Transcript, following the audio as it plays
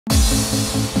Hey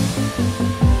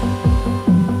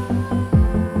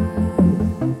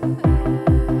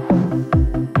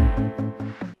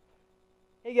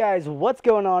guys, what's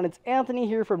going on? It's Anthony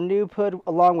here from Noob Hood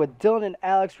along with Dylan and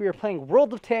Alex. We are playing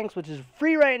World of Tanks, which is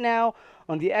free right now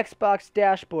on the Xbox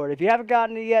dashboard. If you haven't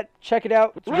gotten it yet, check it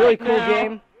out. It's a really cool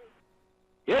game.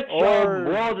 It's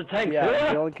World of Tanks.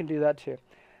 Yeah, Dylan can do that too.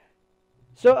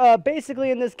 So basically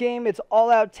in this game, it's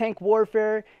all-out tank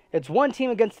warfare. It's one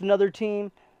team against another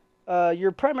team.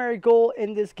 Your primary goal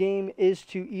in this game is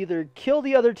to either kill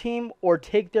the other team or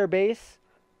take their base.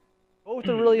 Both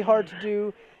are really hard to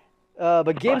do.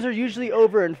 But games are usually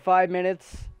over in 5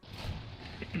 minutes.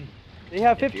 They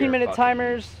have 15-minute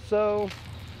timers, so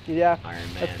yeah,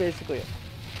 that's basically it.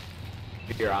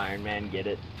 If you're Iron Man, get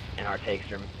it. And our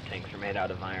tanks are made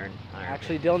out of iron.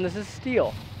 Actually, Dylan, this is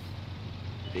steel.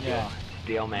 Yeah.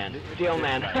 Steel man. Steel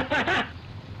man.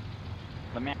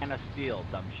 The man of steel,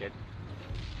 dumb shit.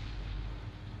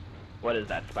 What is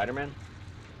that, Spider-Man?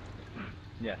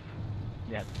 Yes.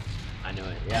 Yes. I knew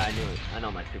it. Yeah, I knew it. I know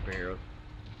my superheroes.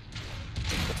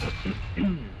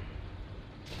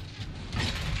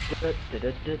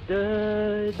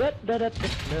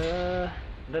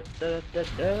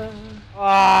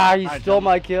 Ah, you stole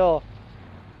my kill.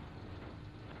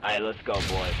 Alright, let's go,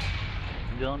 boys.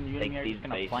 Dylan, you and me are just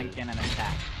gonna flank in and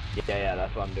attack. Yeah,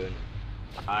 that's what I'm doing.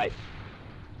 Alright.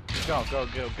 Go.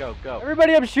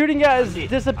 Everybody I'm shooting at is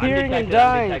disappearing and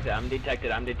dying. I'm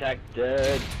detected.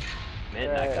 Hit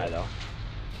that guy, though.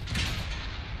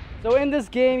 So in this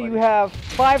game, you have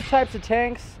 5 types of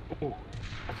tanks. Ooh,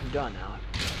 I'm done, Alex.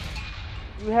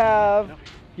 You have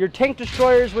your tank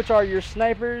destroyers, which are your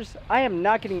snipers. I am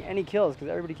not getting any kills because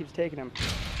everybody keeps taking them.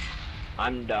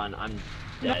 I'm done. I'm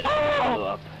dead. I blew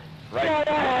up. Right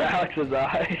in Alex's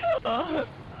eye.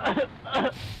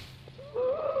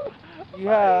 You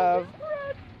have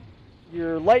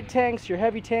your light tanks, your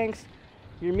heavy tanks,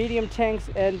 your medium tanks,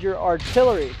 and your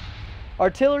artillery.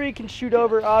 Artillery can shoot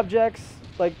over objects.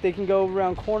 Like, they can go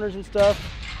around corners and stuff.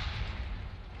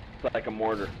 It's like a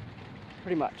mortar.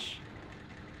 Pretty much.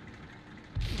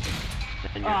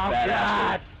 And your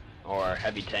badass or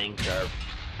heavy tanks are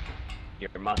your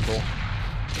muscle.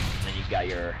 And then you've got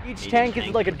your each tank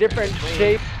is like a different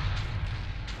shape.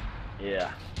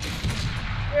 Yeah.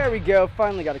 There we go.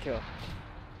 Finally got a kill.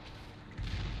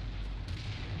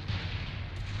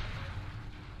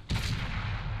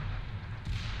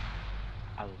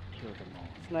 I will kill them all.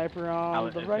 Sniper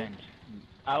on the right.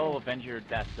 I will avenge your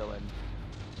death, Dylan.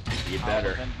 You better.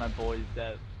 I'll avenge my boy's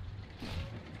death.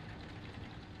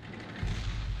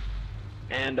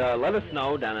 And let us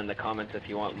know down in the comments if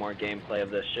you want more gameplay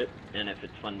of this shit, and if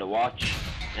it's fun to watch.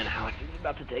 And Alex is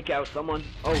about to take out someone.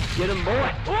 Oh, get him,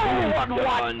 boy!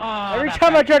 Oh, every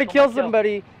time I try to kill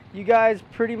somebody, you guys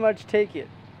pretty much take it.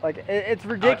 Like, it's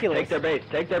ridiculous. Take their base.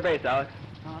 Take their base, Alex.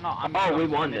 No, we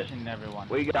won this. Everyone.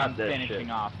 We got this finishing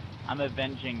off. I'm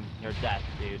avenging your death,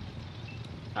 dude.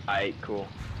 Alright, cool.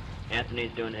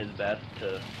 Anthony's doing his best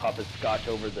to pop his scotch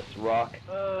over this rock.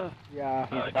 Yeah.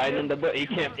 He's hiding in the book. He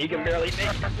can barely make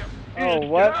it. Oh,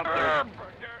 what?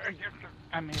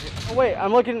 I made it. Oh wait,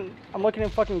 I'm looking in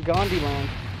fucking Gandhi land.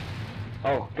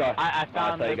 Oh gosh. I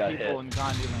found the people hit. in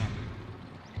Gandhi land.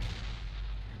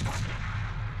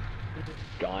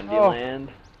 Gandhi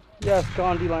land? Yes,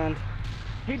 Gandhi land.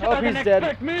 He doesn't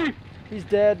expect me! He's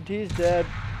dead.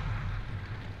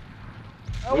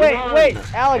 Oh wait,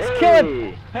 Alex, kill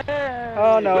him! Hey.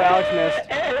 Oh no, Alex missed.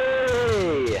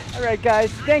 Hey. Alright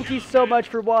guys, thank you so much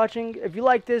for watching. If you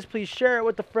like this, please share it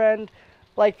with a friend.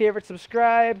 Like, favorite,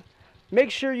 subscribe.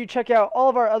 Make sure you check out all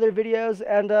of our other videos,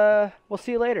 and we'll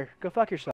see you later. Go fuck yourself.